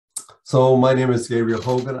So my name is Gabriel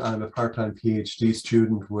Hogan. I'm a part-time PhD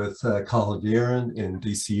student with Cathal Gearan in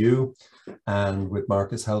DCU and with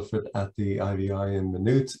Marcus Helford at the IVI in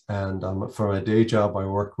Maynooth. And for my day job, I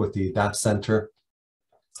work with the DAP Centre,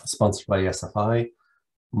 sponsored by SFI.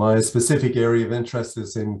 My specific area of interest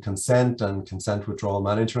is in consent and consent withdrawal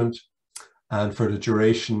management. And for the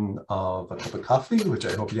duration of a cup of coffee, which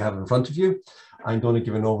I hope you have in front of you, I'm going to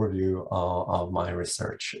give an overview of my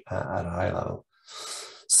research at a high level.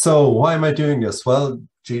 So why am I doing this? Well,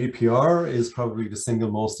 GDPR is probably the single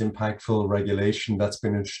most impactful regulation that's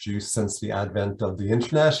been introduced since the advent of the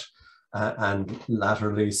internet and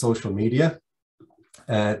latterly social media.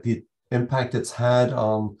 The impact it's had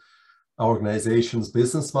on organizations'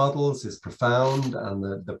 business models is profound,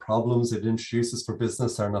 and the problems it introduces for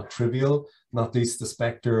business are not trivial, not least the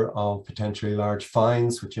specter of potentially large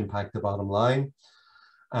fines which impact the bottom line.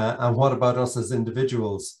 And what about us as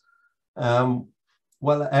individuals?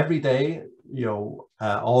 Well, every day,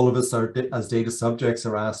 all of us are, as data subjects,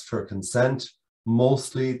 are asked for consent.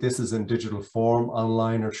 Mostly this is in digital form,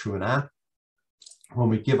 online or through an app. When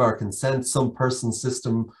we give our consent, some person,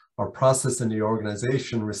 system or process in the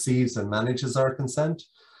organization receives and manages our consent.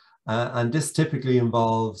 And this typically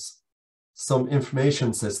involves some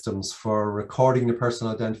information systems for recording the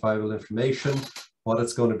personal identifiable information, what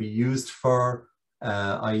it's going to be used for,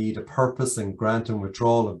 i.e. the purpose and grant and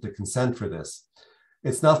withdrawal of the consent for this.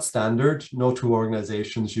 It's not standard. No two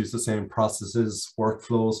organizations use the same processes,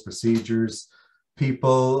 workflows, procedures,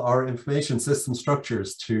 people, or information system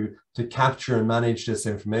structures to capture and manage this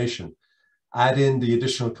information. Add in the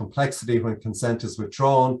additional complexity when consent is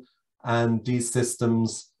withdrawn, and these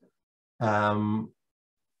systems are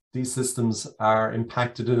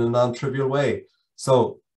impacted in a non-trivial way.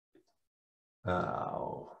 So,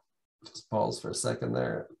 just pause for a second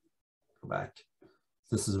there. Go back.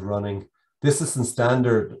 This is running. This isn't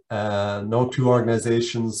standard. No two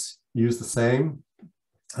organizations use the same,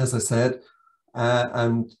 as I said.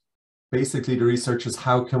 And basically the research is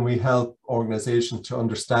how can we help organizations to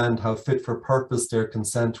understand how fit for purpose their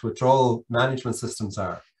consent withdrawal management systems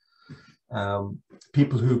are.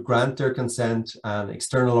 People who grant their consent and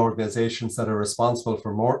external organizations that are responsible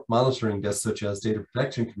for monitoring this, such as data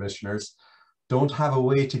protection commissioners, don't have a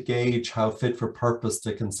way to gauge how fit for purpose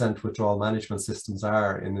the consent withdrawal management systems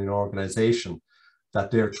are in an organization that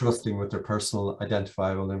they're trusting with their personal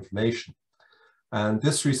identifiable information. And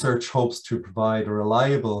this research hopes to provide a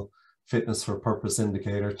reliable fitness for purpose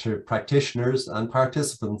indicator to practitioners and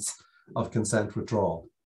participants of consent withdrawal.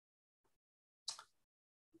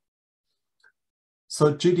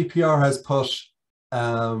 So GDPR has put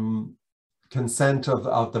consent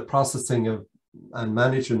of the processing of and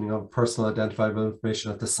management of personal identifiable information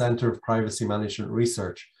at the center of privacy management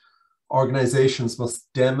research. Organizations must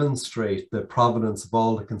demonstrate the provenance of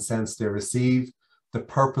all the consents they receive, the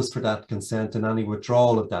purpose for that consent, and any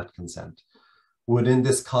withdrawal of that consent. Within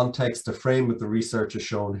this context, the frame of the research is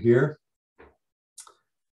shown here.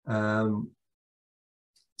 So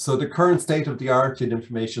the current state of the art in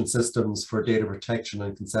information systems for data protection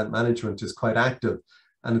and consent management is quite active,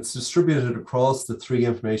 and it's distributed across the three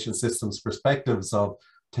information systems perspectives of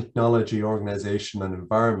technology, organization, and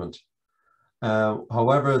environment.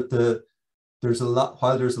 However, while there's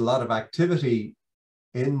a lot of activity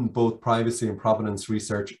in both privacy and provenance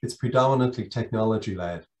research, it's predominantly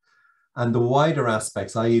technology-led. And the wider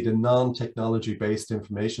aspects, i.e. the non-technology-based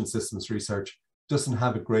information systems research, doesn't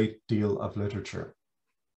have a great deal of literature.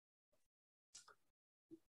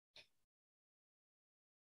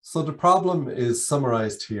 So the problem is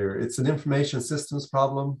summarized here. It's an information systems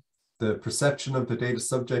problem. The perception of the data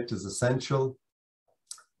subject is essential.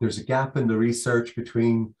 There's a gap in the research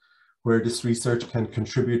between where this research can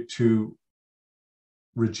contribute to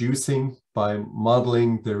reducing by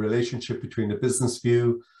modeling the relationship between the business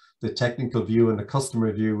view, the technical view, and the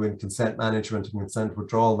customer view in consent management and consent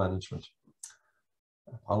withdrawal management.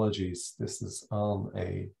 Apologies, this is on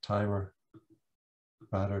a timer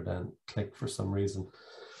rather than click for some reason.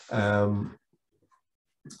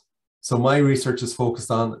 So my research is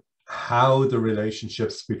focused on how the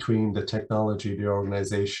relationships between the technology, the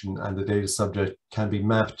organization, and the data subject can be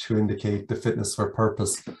mapped to indicate the fitness for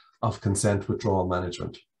purpose of consent withdrawal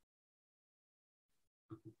management.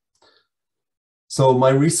 So my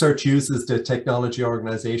research uses the technology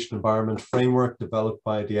organization environment framework developed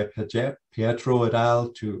by Pietro et al.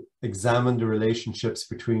 To examine the relationships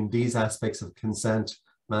between these aspects of consent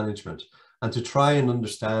management, and to try and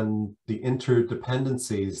understand the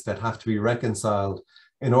interdependencies that have to be reconciled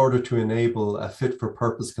in order to enable a fit for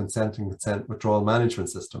purpose consent and consent withdrawal management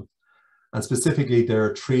system. And specifically, there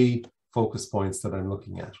are three focus points that I'm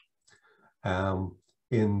looking at.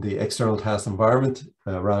 in the external task environment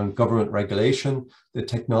around government regulation, the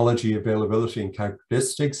technology availability and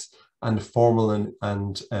characteristics, and formal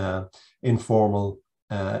and informal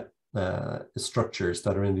structures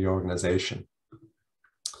that are in the organization.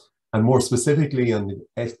 And more specifically on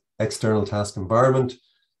the external task environment,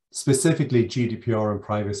 specifically GDPR and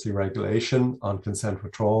privacy regulation on consent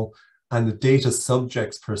withdrawal, and the data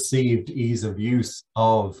subjects' perceived ease of use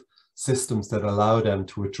of systems that allow them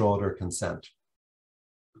to withdraw their consent.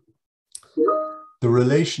 The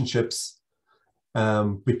relationships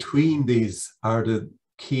between these are the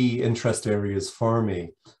key interest areas for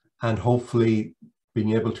me, and hopefully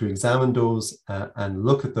being able to examine those and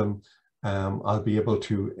look at them, I'll be able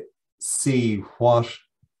to see what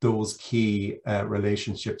those key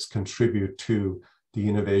relationships contribute to the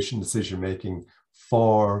innovation decision making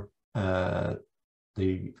for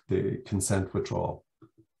the consent withdrawal.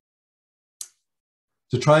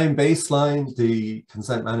 To try and baseline the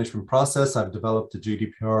consent management process, I've developed the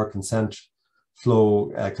GDPR consent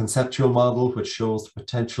flow conceptual model, which shows the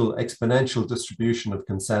potential exponential distribution of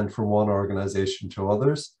consent from one organization to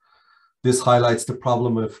others. This highlights the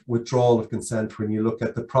problem of withdrawal of consent when you look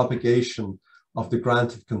at the propagation of the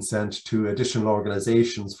grant of consent to additional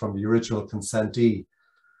organizations from the original consentee.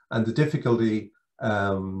 And the difficulty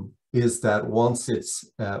is that once it's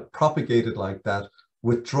propagated like that,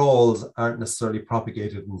 withdrawals aren't necessarily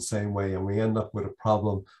propagated in the same way, and we end up with a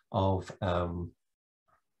problem of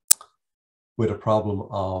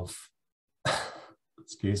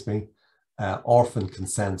excuse me, orphan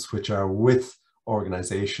consents, which are with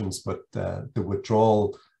organizations, but the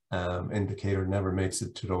withdrawal indicator never makes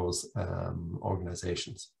it to those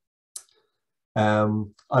organizations.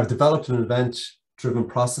 I've developed an event-driven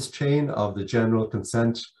process chain of the general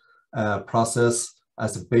consent process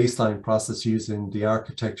as a baseline process using the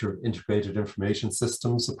architecture of integrated information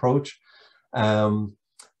systems approach. And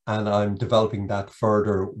I'm developing that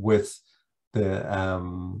further with the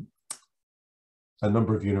a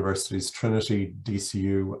number of universities, Trinity,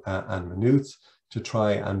 DCU, and Maynooth, to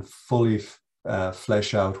try and fully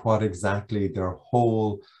flesh out what exactly their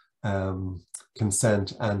whole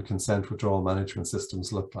consent and consent withdrawal management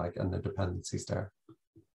systems look like and the dependencies there.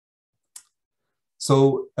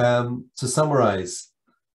 So to summarize,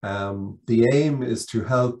 the aim is to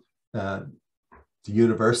help the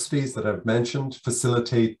universities that I've mentioned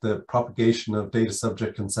facilitate the propagation of data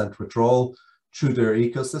subject consent withdrawal through their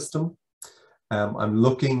ecosystem. I'm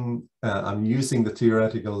using the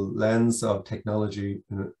theoretical lens of technology,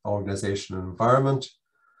 organization, and environment.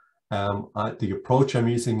 The approach I'm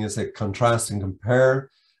using is a contrast and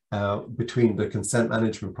compare between the consent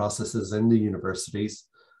management processes in the universities,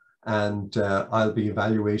 and I'll be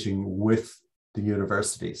evaluating with the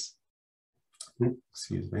universities.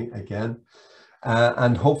 Excuse me, again.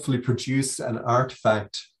 And hopefully produce an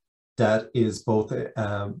artifact that is both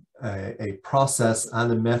a process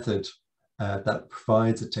and a method that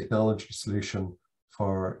provides a technology solution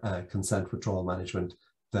for consent withdrawal management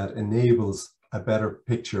that enables a better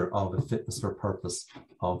picture of the fitness for purpose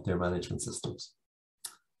of their management systems.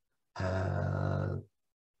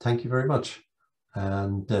 Thank you very much.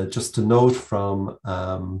 And just a note from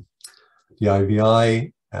the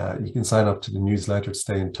IVI, you can sign up to the newsletter to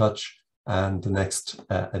stay in touch, and the next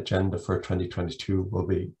agenda for 2022 will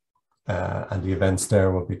be, and the events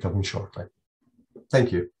there will be coming shortly.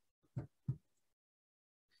 Thank you.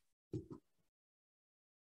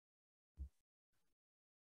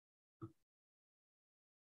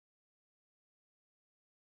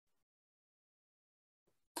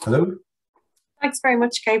 Hello. Thanks very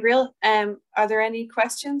much, Gabriel. Are there any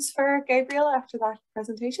questions for Gabriel after that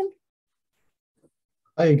presentation?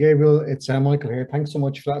 Hi, Gabriel. It's Michael here. Thanks so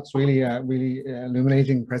much for that. It's really, really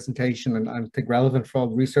illuminating presentation, and I think relevant for all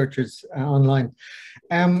the researchers online.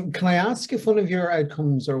 Can I ask if one of your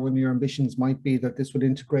outcomes or one of your ambitions might be that this would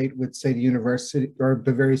integrate with, say, the university or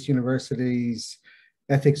the various universities'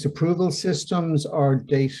 ethics approval systems or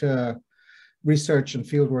data research and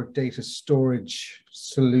fieldwork data storage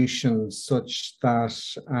solutions, such that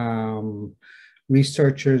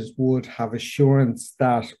researchers would have assurance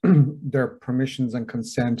that their permissions and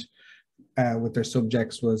consent with their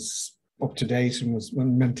subjects was up to date and was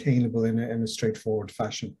maintainable in a straightforward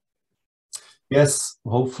fashion? Yes,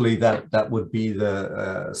 hopefully that would be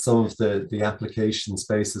the some of the application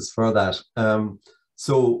spaces for that.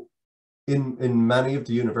 So in many of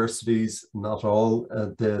the universities, not all,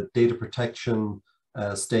 the data protection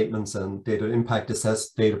statements and data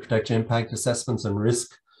protection impact assessments and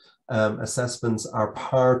risk assessments are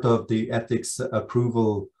part of the ethics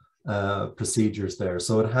approval procedures there.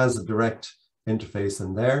 So it has a direct interface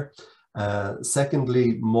in there.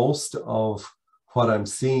 Secondly, most of what I'm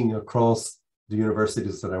seeing across the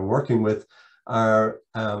universities that I'm working with are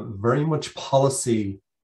very much policy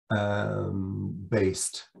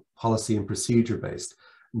based, policy and procedure based.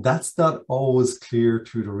 That's not always clear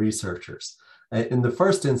to the researchers. In the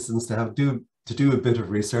first instance, they have to do a bit of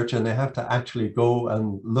research, and they have to actually go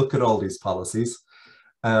and look at all these policies,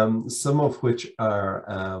 some of which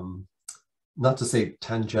are not to say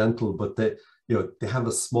tangential, but they have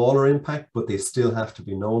a smaller impact, but they still have to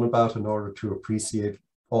be known about in order to appreciate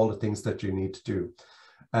all the things that you need to do.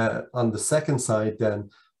 On the second side, then,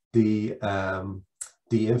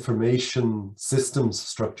 the information systems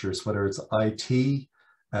structures, whether it's IT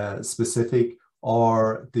specific,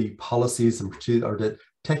 or the policies and or the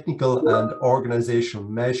technical and organizational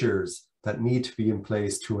measures that need to be in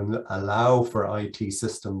place to allow for IT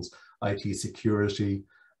systems, IT security,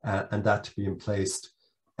 and that to be in place.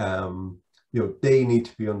 They need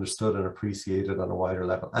to be understood and appreciated on a wider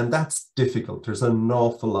level. And that's difficult. There's an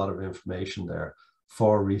awful lot of information there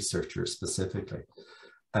for researchers specifically.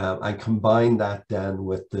 And combine that then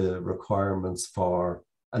with the requirements for,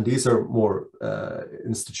 and these are more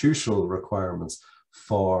institutional requirements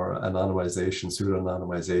for anonymization,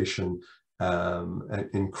 pseudo-anonymization,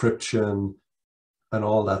 encryption, and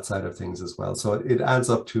all that side of things as well. So it adds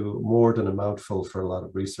up to more than a mouthful for a lot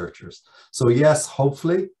of researchers. So yes,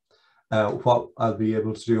 hopefully, what I'll be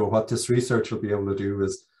able to do, or what this research will be able to do,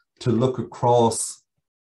 is to look across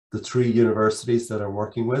the 3 universities that I'm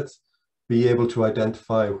working with, be able to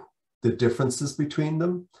identify the differences between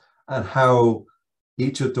them and how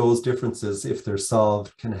each of those differences, if they're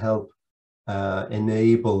solved, can help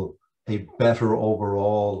enable a better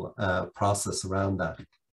overall process around that.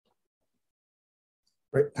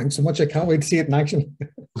 Great, thanks so much. I can't wait to see it in action.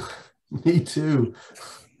 Me too.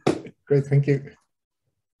 Great, thank you.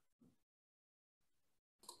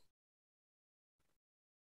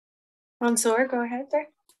 Mansoor, go ahead there.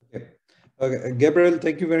 Okay. Gabriel,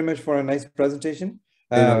 thank you very much for a nice presentation.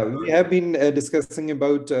 We have been discussing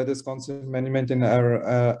about this consent management in our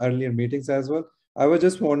earlier meetings as well. I was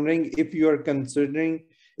just wondering if you are considering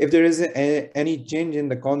if there is any change in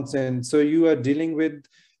the consent. So you are dealing with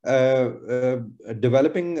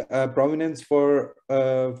developing provenance for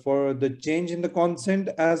the change in the consent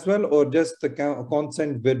as well, or just the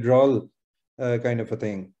consent withdrawal kind of a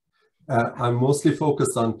thing? I'm mostly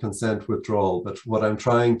focused on consent withdrawal, but what I'm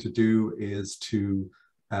trying to do is to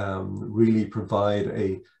really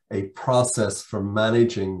provide a process for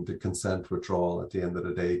managing the consent withdrawal at the end of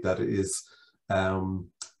the day that is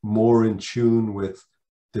more in tune with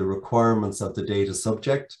the requirements of the data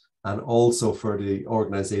subject, and also for the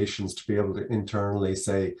organizations to be able to internally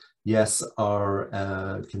say, yes,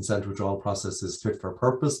 our consent withdrawal process is fit for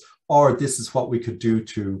purpose, or this is what we could do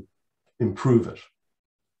to improve it.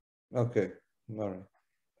 Okay, all right,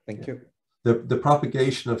 thank you. The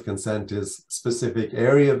propagation of consent is specific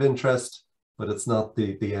area of interest, but it's not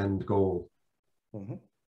the end goal. Mm-hmm.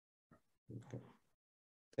 Okay.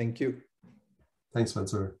 Thank you. Thanks,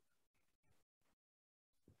 Mansoor.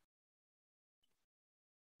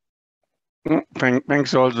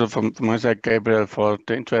 Thanks also from my side, Gabriel, for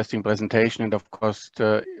the interesting presentation, and of course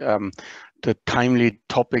the timely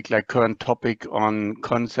topic, like current topic on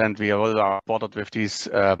consent. We all are bothered with these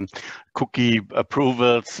cookie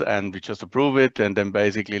approvals, and we just approve it, and then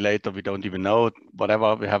basically later we don't even know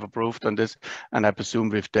whatever we have approved on this. And I presume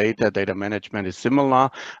with data management is similar,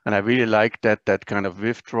 and I really like that kind of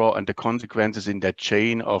withdrawal and the consequences in that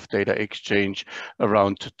chain of data exchange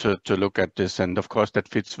around to look at this. And of course that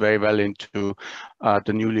fits very well into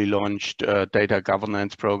the newly launched data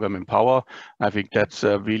governance program Empower. I think that's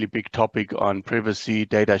a really big topic on privacy,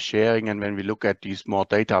 data sharing, and when we look at these more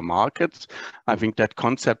data markets, I think that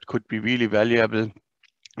concept could be really valuable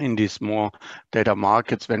in these more data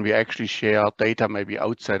markets when we actually share data maybe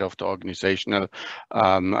outside of the organizational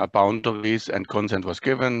boundaries, and consent was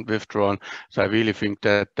given, withdrawn. So I really think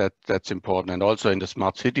that's important. And also in the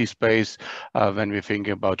smart city space, when we think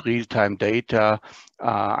about real-time data,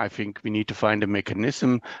 I think we need to find a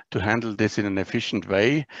mechanism to handle this in an efficient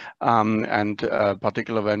way, and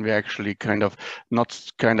particularly when we actually kind of not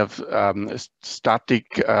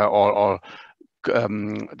static or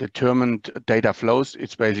determined data flows.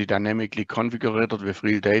 It's basically dynamically configured with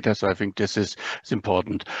real data. So I think this is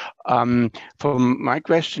important. My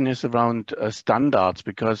question is around standards,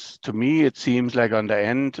 because to me it seems like on the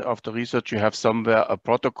end of the research you have somewhere a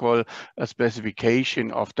protocol, a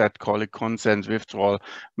specification of that, call it consent withdrawal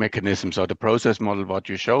mechanism. So the process model what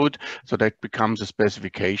you showed, so that becomes a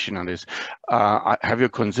specification on this. Have you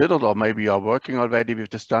considered, or maybe you are working already with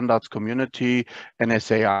the standards community,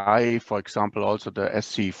 NSAI, for example, also the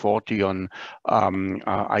SC40 on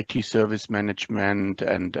IT service management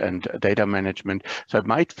and data management. So it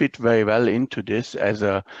might fit very well into this as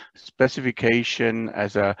a specification,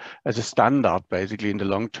 as a standard, basically in the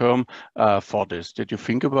long term for this. Did you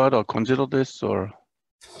think about or consider this, or?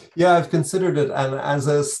 Yeah, I've considered it, and as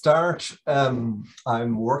a start,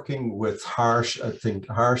 I'm working with Harsh. I think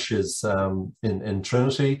Harsh is in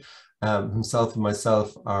Trinity. Himself and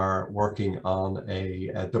myself are working on a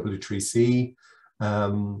W3C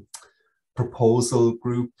proposal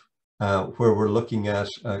group where we're looking at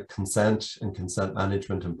consent and consent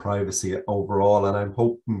management and privacy overall, and I'm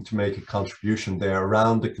hoping to make a contribution there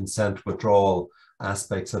around the consent withdrawal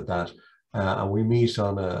aspects of that. And we meet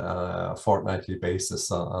on a fortnightly basis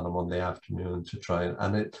on a Monday afternoon to try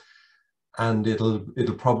and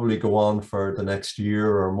it'll probably go on for the next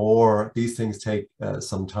year or more. These things take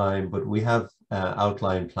some time, but we have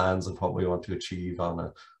outlined plans of what we want to achieve on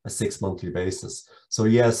a 6-monthly basis. So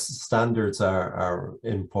yes, standards are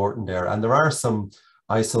important there, and there are some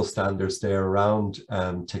ISO standards there around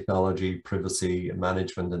technology, privacy,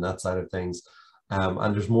 management, and that side of things.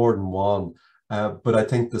 And there's more than one. But I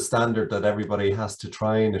think the standard that everybody has to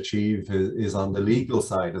try and achieve is on the legal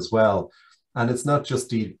side as well. And it's not just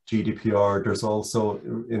the GDPR. There's also,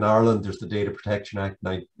 in Ireland, there's the Data Protection Act,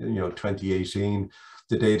 2018,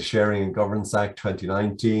 the Data Sharing and Governance Act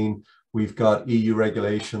 2019. We've got EU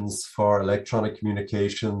regulations for electronic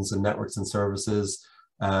communications and networks and services.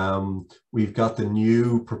 We've got the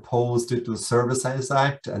new proposed Digital Services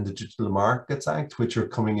Act and the Digital Markets Act, which are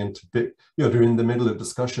coming into, they're in the middle of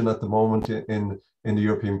discussion at the moment in the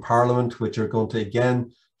European Parliament, which are going to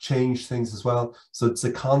again change things as well. So it's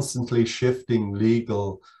a constantly shifting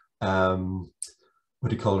legal,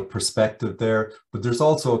 perspective there. But there's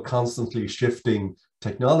also a constantly shifting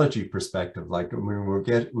technology perspective. Like, I mean,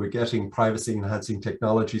 we're getting privacy enhancing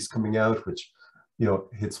technologies coming out, which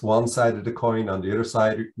hits one side of the coin. On the other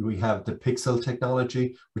side, we have the pixel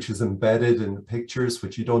technology, which is embedded in the pictures,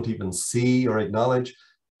 which you don't even see or acknowledge.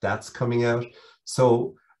 That's coming out.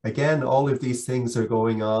 So again, all of these things are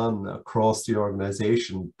going on across the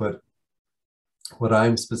organization. But what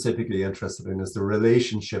I'm specifically interested in is the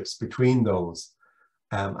relationships between those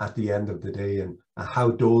at the end of the day, and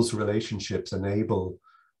how those relationships enable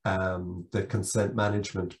the consent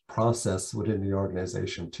management process within the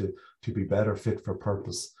organization to be better fit for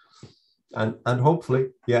purpose, and hopefully,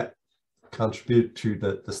 contribute to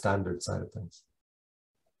the standard side of things.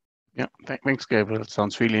 Yeah, thanks, Gabriel. It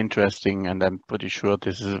sounds really interesting, and I'm pretty sure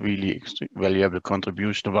this is a really valuable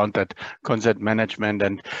contribution around that consent management.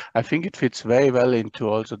 And I think it fits very well into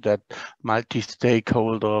also that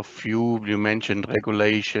multi-stakeholder view. You mentioned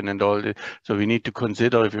regulation and all that. So we need to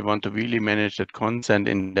consider, if we want to really manage that consent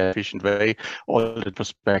in an efficient way, all the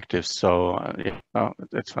perspectives. So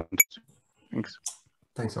that's fantastic. Thanks.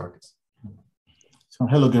 Thanks, Marcus. So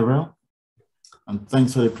hello, Gabriel, and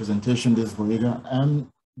thanks for the presentation. This is Boyega.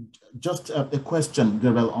 Just a question,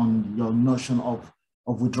 Gabriel, on your notion of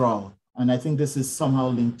withdrawal. And I think this is somehow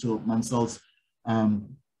linked to Mansel's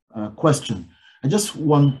question. I just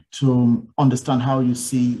want to understand how you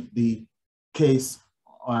see the case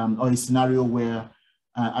or a scenario where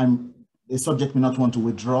a subject may not want to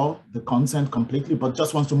withdraw the consent completely, but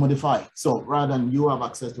just wants to modify it. So rather than you have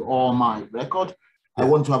access to all my record, I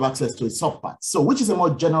want to have access to a subpart. So which is a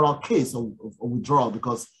more general case of withdrawal,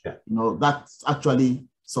 because that's actually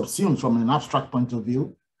subsumed from an abstract point of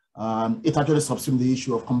view. It actually subsumed the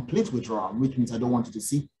issue of complete withdrawal, which means I don't want you to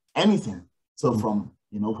see anything. So from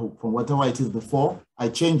whatever it is before, I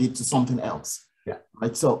change it to something else. Yeah.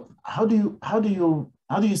 Right. So how do you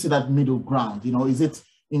see that middle ground? Is it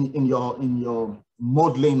in your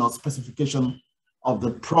modeling or specification of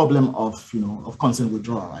the problem of consent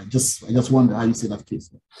withdrawal? I just wonder how you see that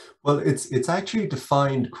case. Well, it's actually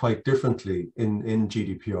defined quite differently in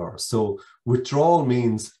GDPR. So withdrawal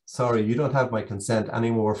means, sorry, you don't have my consent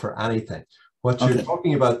anymore for anything. What you're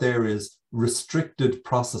talking about there is restricted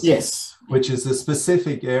processing, yes, which is a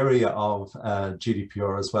specific area of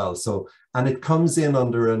GDPR as well. So, and it comes in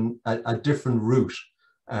under a different route,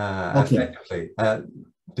 effectively.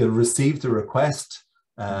 They'll receive the request.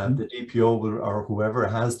 The DPO will, or whoever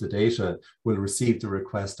has the data, will receive the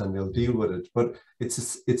request and they'll deal with it. But it's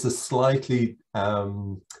a slightly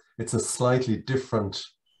different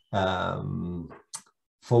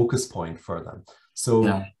focus point for them.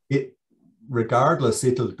 So regardless,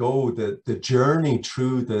 it'll go, the journey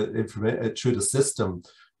through the system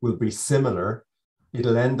will be similar.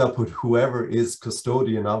 It'll end up with whoever is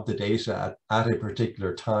custodian of the data at a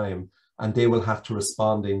particular time, and they will have to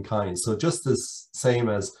respond in kind. So just as same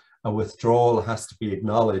as a withdrawal has to be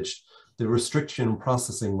acknowledged, the restriction in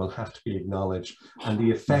processing will have to be acknowledged, and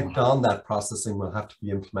the effect on that processing will have to be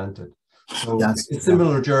implemented. So Yes. it's a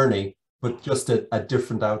similar journey, but just a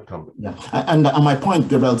different outcome. Yeah, and my point,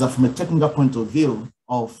 Gabriel, that from a technical point of view,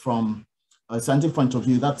 or from a scientific point of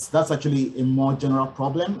view, that's actually a more general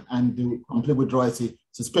problem, and the complete withdrawal is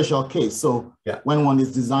a special case. So when one is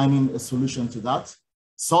designing a solution to that,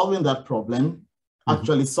 solving that problem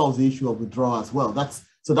actually solves the issue of withdrawal as well. That's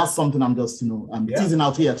something I'm just teasing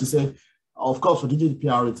out here to say. Of course, for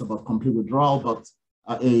GDPR, it's about complete withdrawal, but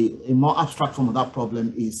a more abstract form of that problem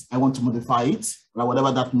is I want to modify it, right,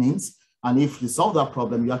 whatever that means. And if you solve that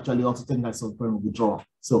problem, you actually also take that solve problem of withdrawal.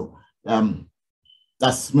 So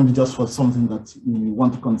that's maybe just for something that you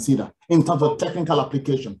want to consider in terms of technical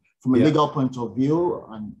application from a legal point of view.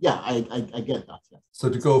 And I get that. Yeah. So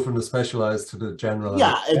to go from the specialized to the general.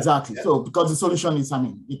 Yeah, exactly. Yeah. So because the solution is,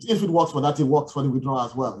 if it works for that, it works for the withdrawal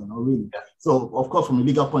as well, really. Yeah. So of course, from a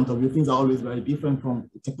legal point of view, things are always very different. From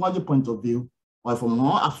a technology point of view, or from a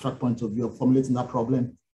more abstract point of view of formulating that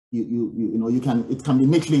problem, it can be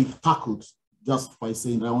neatly tackled just by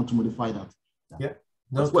saying I want to modify that. Yeah.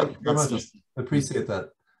 No, thank you very much. Appreciate that.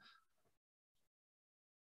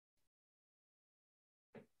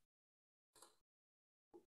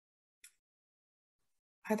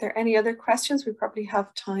 Are there any other questions? We probably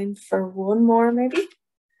have time for one more, maybe.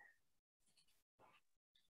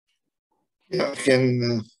 Yeah, I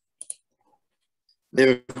can have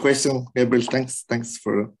a question, Gabriel. Thanks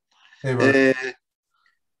for.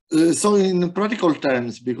 So in practical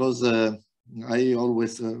terms, because I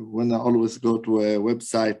always, when I always go to a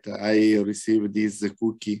website, I receive this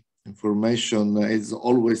cookie information. It's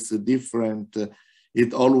always different.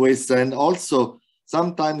 It always, and also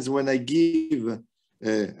sometimes when I give,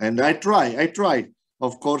 and I try,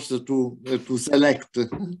 of course, to select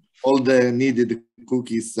all the needed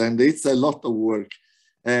cookies, and it's a lot of work.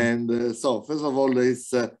 And so first of all,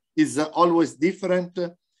 it's always different.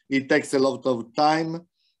 It takes a lot of time.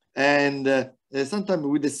 And sometimes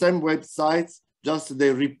with the same websites, just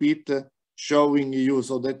they repeat showing you,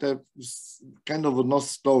 so that kind of not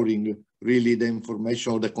storing really the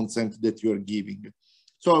information or the consent that you are giving.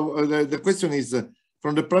 So the question is,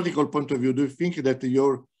 from the practical point of view, do you think that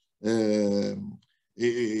your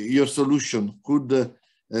solution could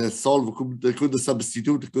solve, could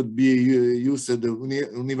substitute, could be used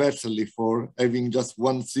universally for having just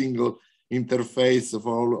one single interface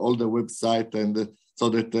for all the website, and so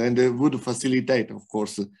that, and it would facilitate, of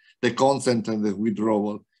course, the consent and the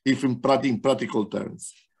withdrawal, if in practical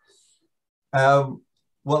terms?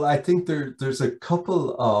 Well, I think there's a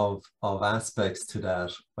couple of aspects to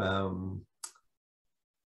that.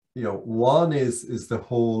 One is the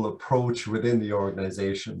whole approach within the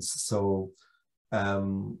organizations. So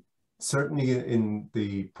certainly in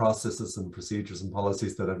the processes and procedures and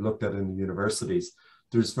policies that I've looked at in the universities,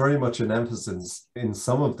 there's very much an emphasis in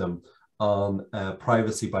some of them on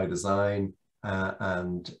privacy by design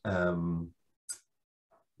and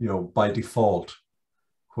by default.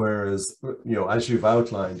 Whereas, as you've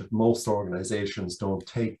outlined, most organizations don't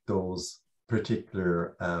take those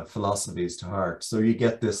particular philosophies to heart. So you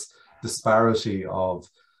get this disparity of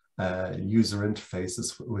user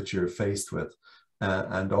interfaces which you're faced with.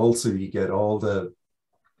 And also you get all the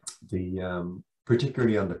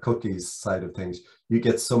particularly on the cookies side of things, you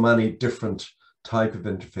get so many different type of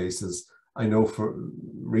interfaces. I know for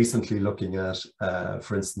recently looking at,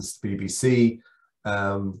 for instance, the BBC,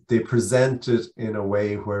 they present it in a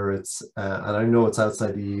way where it's, and I know it's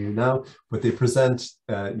outside the EU now, but they present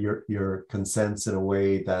your consents in a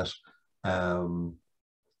way that,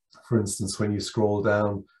 for instance, when you scroll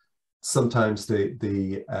down, sometimes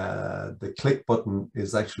the click button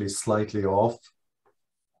is actually slightly off.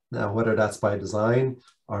 Now, whether that's by design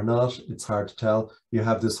or not, it's hard to tell. You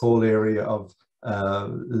have this whole area of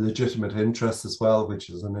legitimate interest as well, which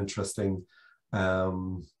is an interesting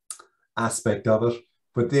aspect of it,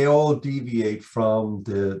 but they all deviate from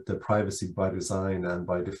the privacy by design and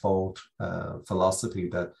by default philosophy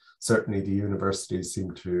that certainly the universities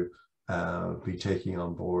seem to be taking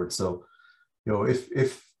on board. So,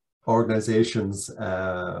 if organizations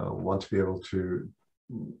want to be able to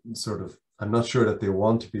sort of, I'm not sure that they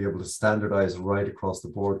want to be able to standardize right across the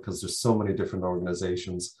board, because there's so many different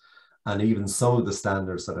organizations, and even some of the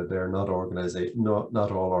standards that are there, not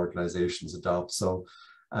all organizations adopt. So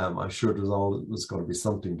I'm sure there's always going to be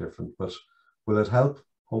something different, but will it help?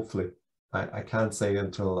 Hopefully. I can't say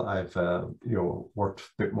until I've worked a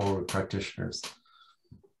bit more with practitioners.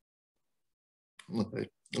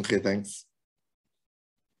 Okay, thanks.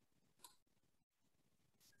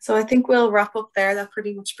 So I think we'll wrap up there. That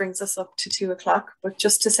pretty much brings us up to 2 o'clock. But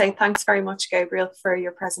just to say thanks very much, Gabriel, for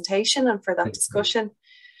your presentation and for that discussion.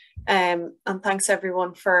 And thanks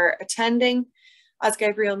everyone for attending. As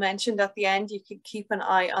Gabriel mentioned at the end, you can keep an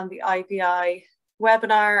eye on the IVI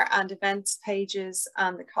webinar and events pages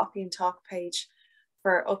and the Coffee and Talk page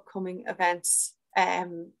for upcoming events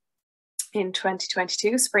in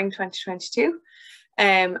 2022, spring 2022.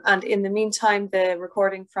 And in the meantime, the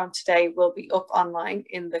recording from today will be up online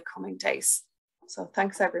in the coming days. So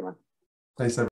thanks everyone. Thanks everyone.